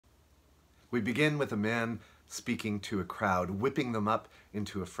We begin with a man speaking to a crowd, whipping them up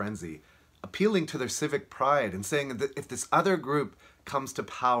into a frenzy, appealing to their civic pride and saying that if this other group comes to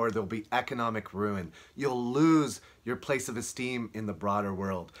power, there'll be economic ruin. You'll lose your place of esteem in the broader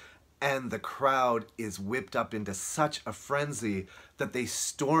world. And the crowd is whipped up into such a frenzy that they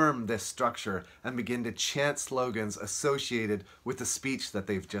storm this structure and begin to chant slogans associated with the speech that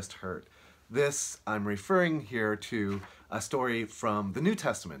they've just heard. This, I'm referring here to a story from the New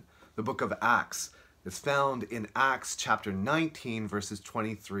Testament, the book of Acts. It's found in Acts chapter 19, verses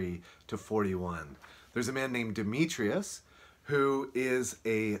 23 to 41. There's a man named Demetrius who is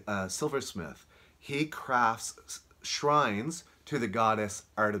a silversmith. He crafts shrines to the goddess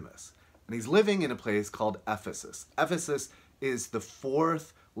Artemis. And he's living in a place called Ephesus. Ephesus is the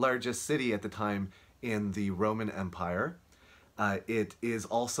fourth largest city at the time in the Roman Empire. It is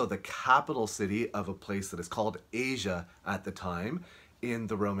also the capital city of a place that is called Asia at the time in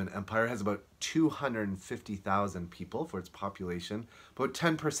the Roman Empire. It has about 250,000 people for its population. About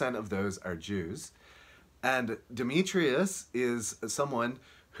 10% of those are Jews. And Demetrius is someone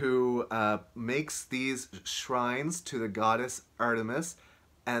who makes these shrines to the goddess Artemis,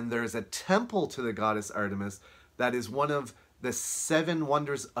 and there's a temple to the goddess Artemis that is one of the 7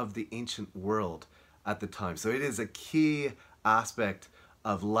 wonders of the ancient world at the time. So it is a key aspect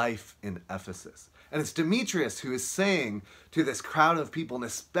of life in Ephesus. And it's Demetrius who is saying to this crowd of people, and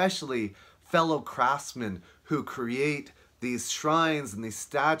especially fellow craftsmen who create these shrines and these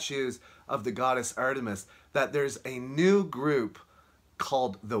statues of the goddess Artemis, that there's a new group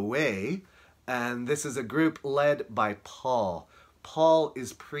called the Way, and this is a group led by Paul. Paul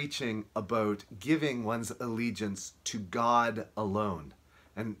is preaching about giving one's allegiance to God alone.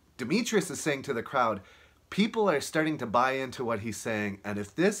 And Demetrius is saying to the crowd, people are starting to buy into what he's saying, and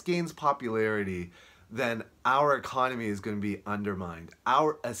if this gains popularity, then our economy is going to be undermined.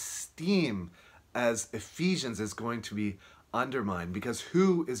 Our esteem as Ephesians is going to be undermined, because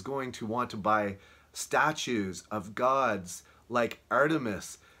who is going to want to buy statues of gods like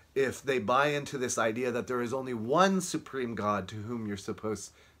Artemis if they buy into this idea that there is only one supreme God to whom you're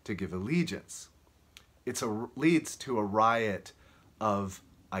supposed to give allegiance? It leads to a riot of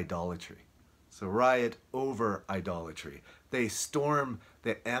idolatry. So riot over idolatry. They storm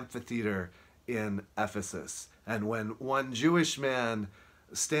the amphitheater in Ephesus, and when one Jewish man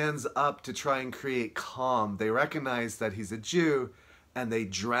stands up to try and create calm, they recognize that he's a Jew, and they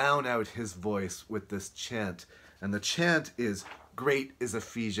drown out his voice with this chant. And the chant is, "Great is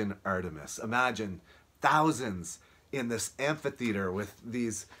Ephesian Artemis." Imagine thousands in this amphitheater with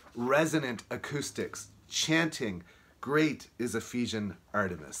these resonant acoustics chanting, "Great is Ephesian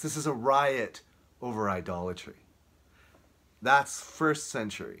Artemis." This is a riot over idolatry. That's first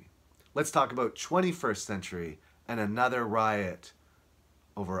century. Let's talk about 21st century and another riot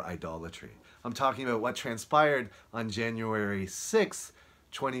over idolatry. I'm talking about what transpired on January 6th,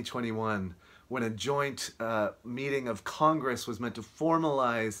 2021, when a joint meeting of Congress was meant to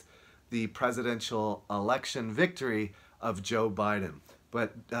formalize the presidential election victory of Joe Biden.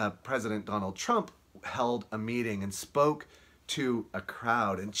 But President Donald Trump held a meeting and spoke to a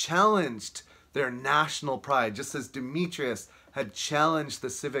crowd and challenged their national pride, just as Demetrius had challenged the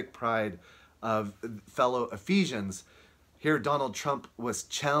civic pride of fellow Ephesians. Here, Donald Trump was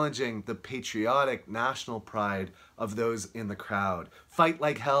challenging the patriotic national pride of those in the crowd. Fight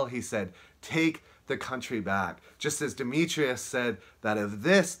like hell, he said. Take the country back. Just as Demetrius said that if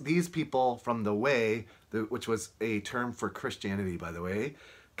these people from the Way, which was a term for Christianity, by the way,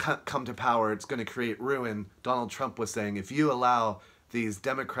 come to power, it's going to create ruin. Donald Trump was saying, if you allow these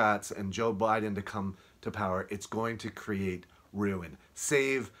Democrats and Joe Biden to come to power, it's going to create ruin.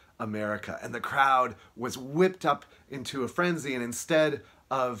 Save America. And the crowd was whipped up into a frenzy, and instead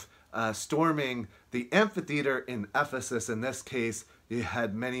of storming the amphitheater in Ephesus, in this case, you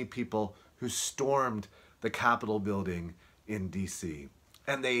had many people who stormed the Capitol building in DC.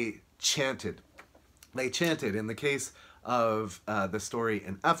 And they chanted. They chanted. In the case of the story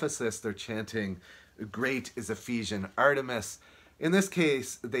in Ephesus, they're chanting, "Great is Ephesian Artemis." In this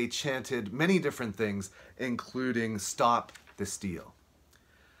case, they chanted many different things, including "Stop the Steal."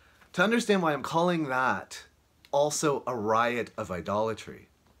 To understand why I'm calling that also a riot of idolatry,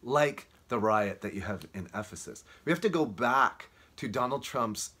 like the riot that you have in Ephesus, we have to go back to Donald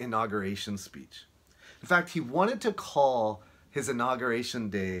Trump's inauguration speech. In fact, he wanted to call his inauguration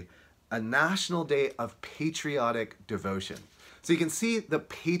day a national day of patriotic devotion. So you can see the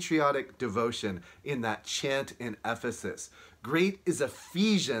patriotic devotion in that chant in Ephesus. Great is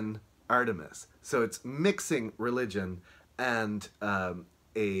Ephesian Artemis. So it's mixing religion and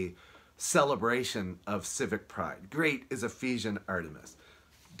a celebration of civic pride. Great is Ephesian Artemis.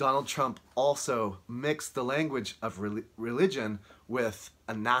 Donald Trump also mixed the language of religion with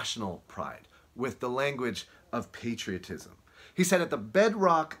a national pride, with the language of patriotism. He said, at the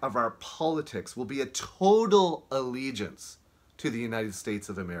bedrock of our politics will be a total allegiance to the United States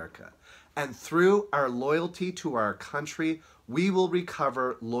of America. And through our loyalty to our country, we will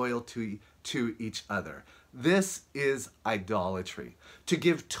recover loyalty to each other. This is idolatry. To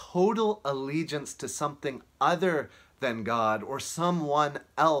give total allegiance to something other than God or someone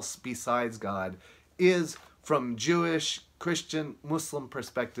else besides God is, from Jewish, Christian, Muslim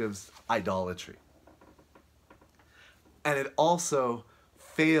perspectives, idolatry. And it also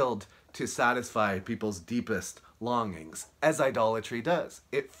failed to satisfy people's deepest longings, as idolatry does.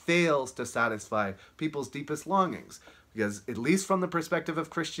 It fails to satisfy people's deepest longings because, at least from the perspective of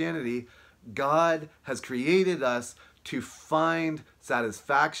Christianity, God has created us to find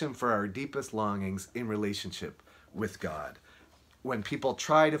satisfaction for our deepest longings in relationship with God. When people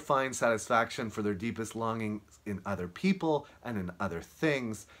try to find satisfaction for their deepest longings in other people and in other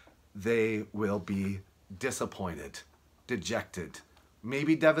things, they will be disappointed, dejected,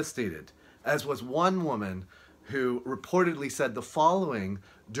 maybe devastated, as was one woman who reportedly said the following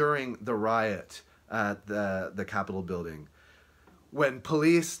during the riot at the Capitol building. When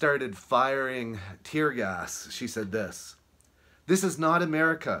police started firing tear gas, she said this: "This is not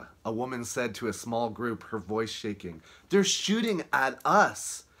America," a woman said to a small group, her voice shaking. "They're shooting at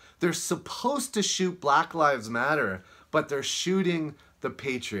us. They're supposed to shoot Black Lives Matter, but they're shooting the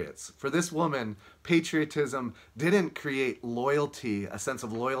patriots." For this woman, patriotism didn't create loyalty, a sense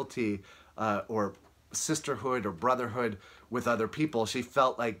of loyalty or sisterhood or brotherhood with other people. She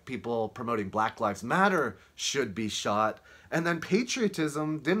felt like people promoting Black Lives Matter should be shot. And then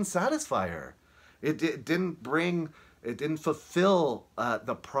patriotism didn't satisfy her. It didn't fulfill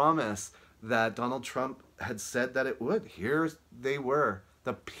the promise that Donald Trump had said that it would. Here they were,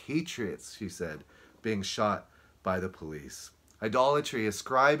 the patriots, she said, being shot by the police. Idolatry,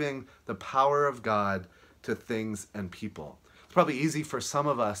 ascribing the power of God to things and people. It's probably easy for some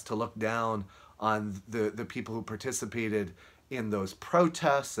of us to look down on the people who participated in those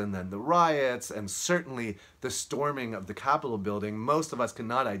protests and then the riots and certainly the storming of the Capitol building. Most of us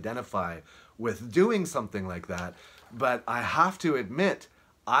cannot identify with doing something like that, but I have to admit,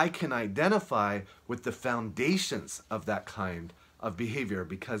 I can identify with the foundations of that kind of behavior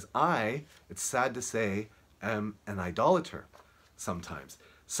because I, it's sad to say, am an idolater sometimes.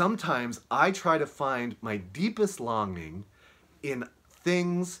 Sometimes I try to find my deepest longing in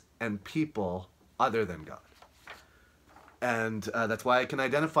things and people other than God. And that's why I can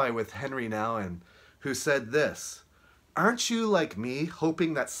identify with Henry Nouwen, who said this: "Aren't you like me,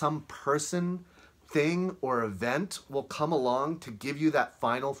 hoping that some person, thing, or event will come along to give you that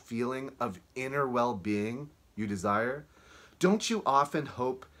final feeling of inner well-being you desire? Don't you often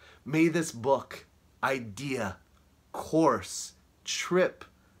hope, may this book, idea, course, trip,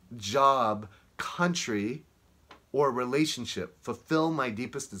 job, country, or relationship fulfill my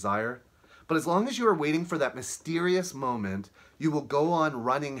deepest desire? But as long as you are waiting for that mysterious moment, you will go on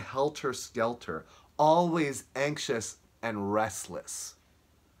running helter-skelter, always anxious and restless,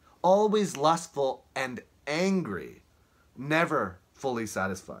 always lustful and angry, never fully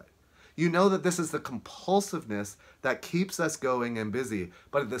satisfied. You know that this is the compulsiveness that keeps us going and busy,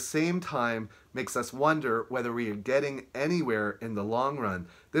 but at the same time makes us wonder whether we are getting anywhere in the long run.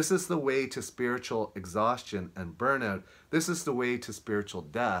 This is the way to spiritual exhaustion and burnout. This is the way to spiritual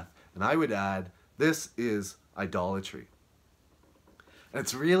death. And I would add, this is idolatry." And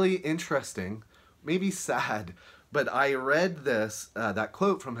it's really interesting, maybe sad, but I read this, that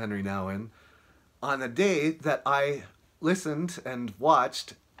quote from Henry Nouwen on a day that I listened and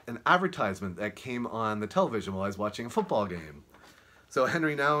watched an advertisement that came on the television while I was watching a football game. So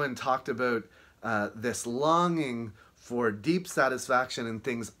Henry Nouwen talked about this longing for deep satisfaction in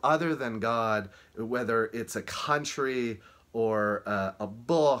things other than God, whether it's a country or a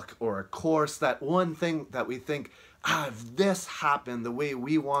book or a course, that one thing that we think, if this happened the way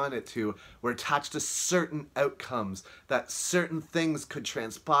we want it to, we're attached to certain outcomes, that certain things could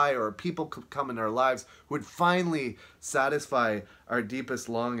transpire or people could come in our lives would finally satisfy our deepest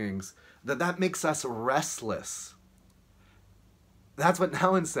longings, that makes us restless. That's what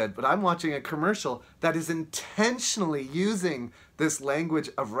Nouwen said, but I'm watching a commercial that is intentionally using this language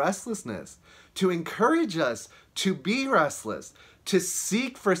of restlessness to encourage us to be restless, to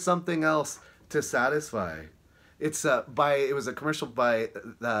seek for something else to satisfy. It was a commercial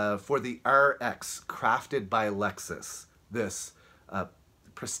for the RX, crafted by Lexus, this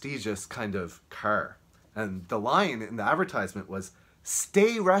prestigious kind of car. And the line in the advertisement was,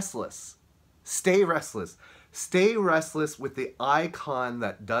 "Stay restless. Stay restless." Stay restless with the icon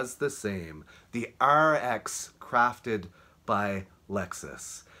that does the same, the RX crafted by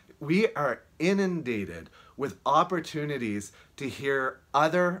Lexus. We are inundated with opportunities to hear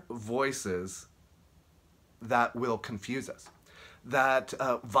other voices that will confuse us, that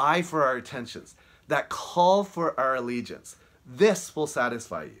vie for our attentions, that call for our allegiance. This will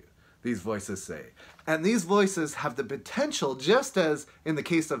satisfy you, these voices say. And these voices have the potential, just as in the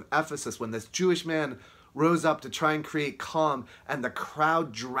case of Ephesus, when this Jewish man rose up to try and create calm and the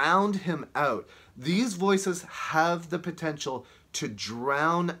crowd drowned him out. These voices have the potential to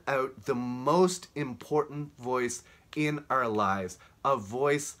drown out the most important voice in our lives, a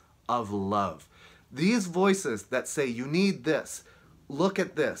voice of love. These voices that say, you need this, look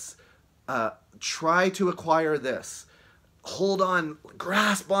at this, try to acquire this, hold on,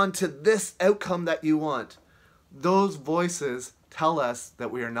 grasp onto this outcome that you want. Those voices tell us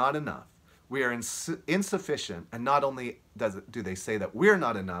that we are not enough. We are insufficient, and not only do they say that we're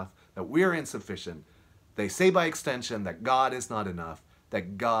not enough, that we're insufficient, they say by extension that God is not enough,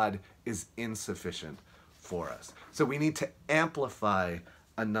 that God is insufficient for us. So we need to amplify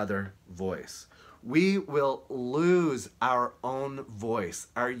another voice. We will lose our own voice,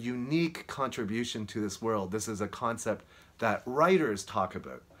 our unique contribution to this world. This is a concept that writers talk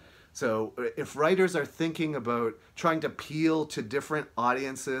about. So if writers are thinking about trying to appeal to different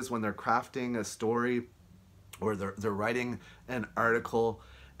audiences when they're crafting a story or they're writing an article,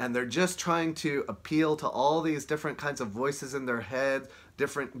 and they're just trying to appeal to all these different kinds of voices in their head,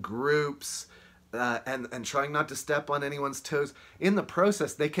 different groups, and trying not to step on anyone's toes, in the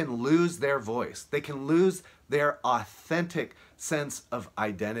process they can lose their voice. They can lose their authentic sense of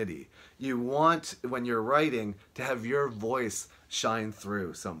identity. You want, when you're writing, to have your voice shine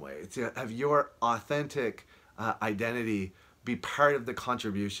through some way, to have your authentic identity be part of the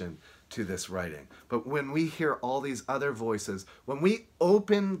contribution to this writing. But when we hear all these other voices, when we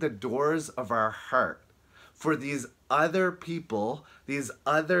open the doors of our heart for these other people, these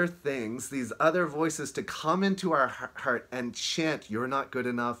other things, these other voices to come into our heart and chant, you're not good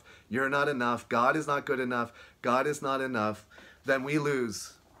enough, you're not enough, God is not good enough, God is not enough, then we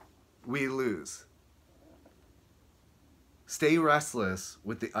lose. We lose. Stay restless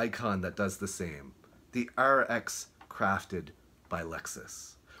with the icon that does the same, the RX crafted by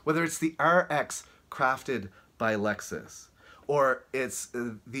Lexus. Whether it's the RX crafted by Lexus, or it's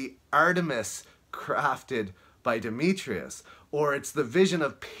the Artemis crafted by Demetrius, or it's the vision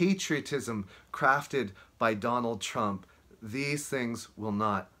of patriotism crafted by Donald Trump, these things will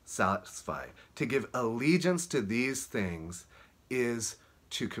not satisfy. To give allegiance to these things is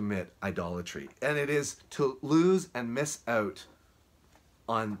to commit idolatry, and it is to lose and miss out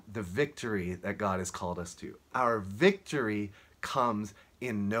on the victory that God has called us to. Our victory comes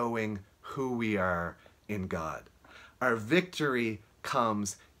in knowing who we are in God. Our victory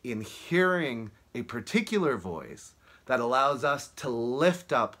comes in hearing a particular voice that allows us to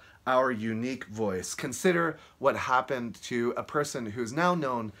lift up our unique voice. Consider what happened to a person who's now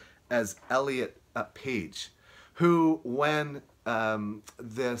known as Elliot Page, who, when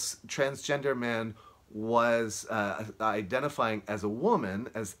this transgender man was identifying as a woman,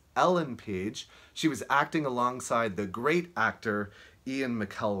 as Ellen Page, she was acting alongside the great actor Ian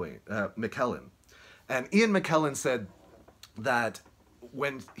McKellen. And Ian McKellen said that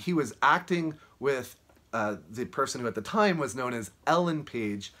when he was acting with the person who at the time was known as Ellen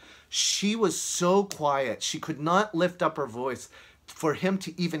Page, she was so quiet, she could not lift up her voice for him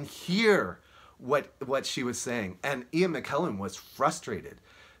to even hear what she was saying. And Ian McKellen was frustrated.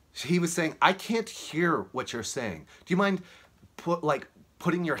 He was saying, I can't hear what you're saying. Do you mind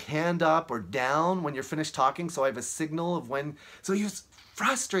putting your hand up or down when you're finished talking so I have a signal of when... So he was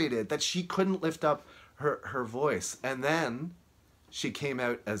frustrated that she couldn't lift up her voice. And then she came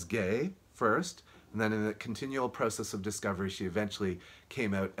out as gay first, and then in a continual process of discovery, she eventually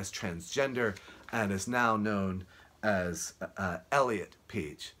came out as transgender and is now known as Elliot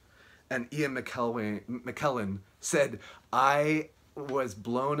Page. And Ian McKellen said, I was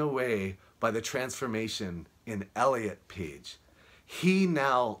blown away by the transformation in Elliot Page. He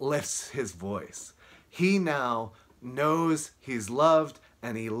now lifts his voice. He now knows he's loved,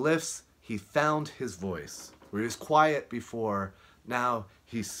 and he found his voice. Where he was quiet before, now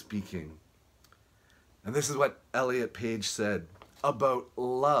he's speaking. And this is what Elliot Page said about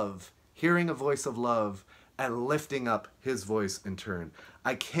love, hearing a voice of love and lifting up his voice in turn.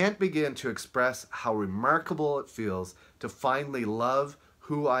 I can't begin to express how remarkable it feels to finally love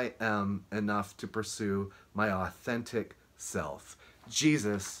who I am enough to pursue my authentic self.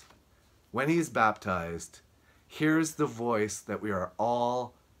 Jesus, when he's baptized, hears the voice that we are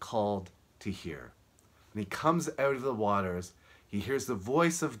all called to hear. and he comes out of the waters, he hears the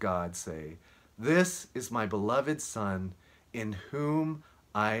voice of God say, "This is my beloved Son, in whom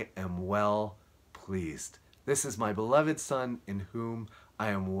I am well pleased." This is my beloved Son, in whom I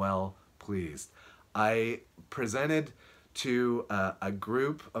am well pleased. I presented to a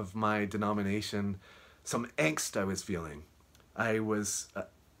group of my denomination some angst I was feeling. I was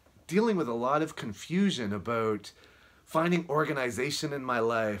dealing with a lot of confusion about finding organization in my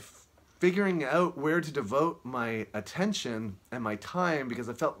life, figuring out where to devote my attention and my time, because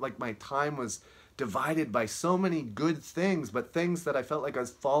I felt like my time was divided by so many good things, but things that I felt like I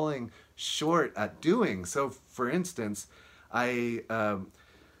was falling short at doing. So, for instance, I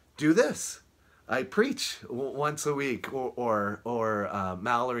do this. I preach once a week, or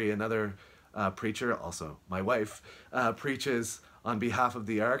Mallory, another preacher, also my wife, preaches on behalf of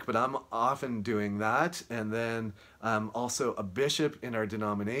the Ark, but I'm often doing that. And then also a bishop in our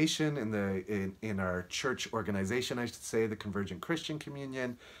denomination, in our church organization, I should say, the Convergent Christian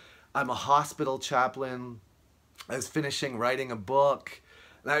Communion. I'm a hospital chaplain. I was finishing writing a book,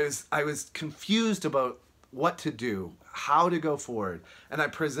 and I was confused about what to do, how to go forward. And I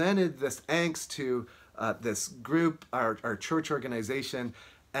presented this angst to this group, our church organization,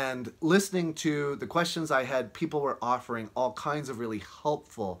 and listening to the questions I had, people were offering all kinds of really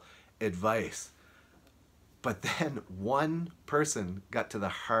helpful advice. But then one person got to the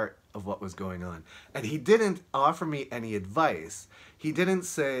heart of what was going on. And he didn't offer me any advice. He didn't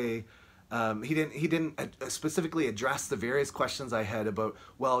say, he didn't specifically address the various questions I had about,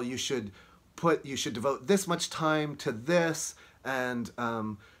 well, you should devote this much time to this, and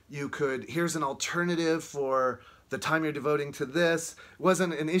here's an alternative for the time you're devoting to this. It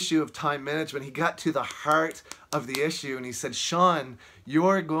wasn't an issue of time management. He got to the heart of the issue, and he said, "Sean,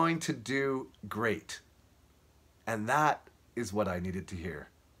 you're going to do great." And that is what I needed to hear.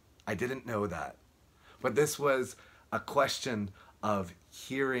 I didn't know that. But this was a question of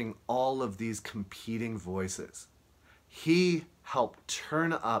hearing all of these competing voices. He helped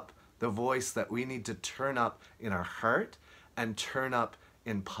turn up the voice that we need to turn up in our heart and turn up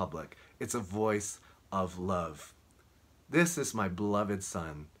in public. It's a voice of love. This is my beloved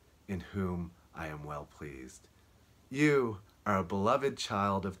Son, in whom I am well pleased. You are a beloved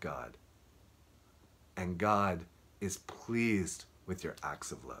child of God, and God is pleased with your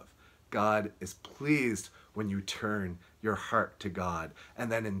acts of love. God is pleased when you turn your heart to God,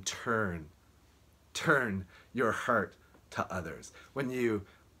 and then in turn your heart to others. When you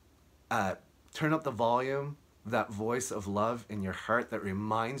turn up the volume, that voice of love in your heart that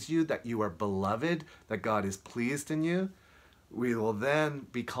reminds you that you are beloved, that God is pleased in you, we will then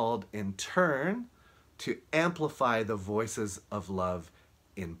be called in turn to amplify the voices of love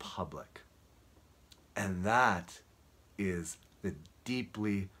in public. And that is the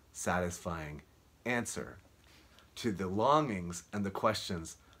deeply satisfying answer to the longings and the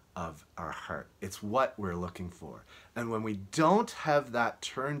questions of our heart. It's what we're looking for. And when we don't have that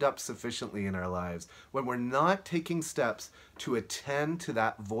turned up sufficiently in our lives, when we're not taking steps to attend to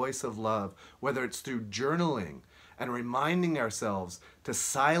that voice of love, whether it's through journaling and reminding ourselves to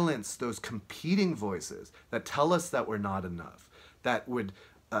silence those competing voices that tell us that we're not enough, that would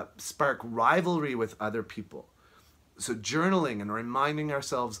spark rivalry with other people. So journaling and reminding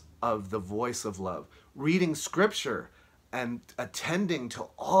ourselves of the voice of love, reading scripture and attending to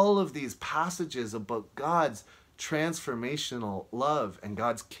all of these passages about God's transformational love and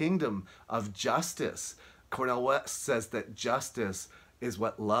God's kingdom of justice. Cornel West says that justice is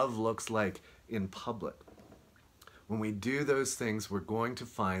what love looks like in public. When we do those things, we're going to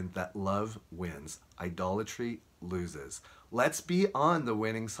find that love wins. Idolatry loses. Let's be on the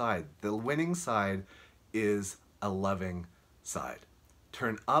winning side. The winning side is a loving side.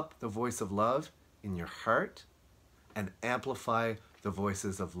 Turn up the voice of love in your heart and amplify the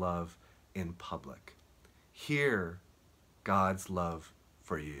voices of love in public. Hear God's love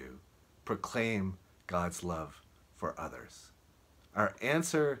for you. Proclaim God's love for others. Our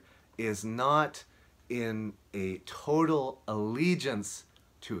answer is not in a total allegiance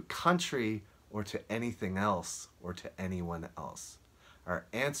to a country or to anything else or to anyone else. Our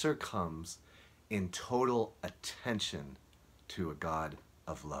answer comes in total attention to a God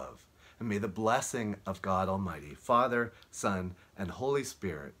of love. And may the blessing of God Almighty, Father, Son, and Holy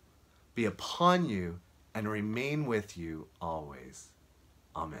Spirit be upon you and remain with you always.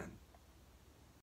 Amen.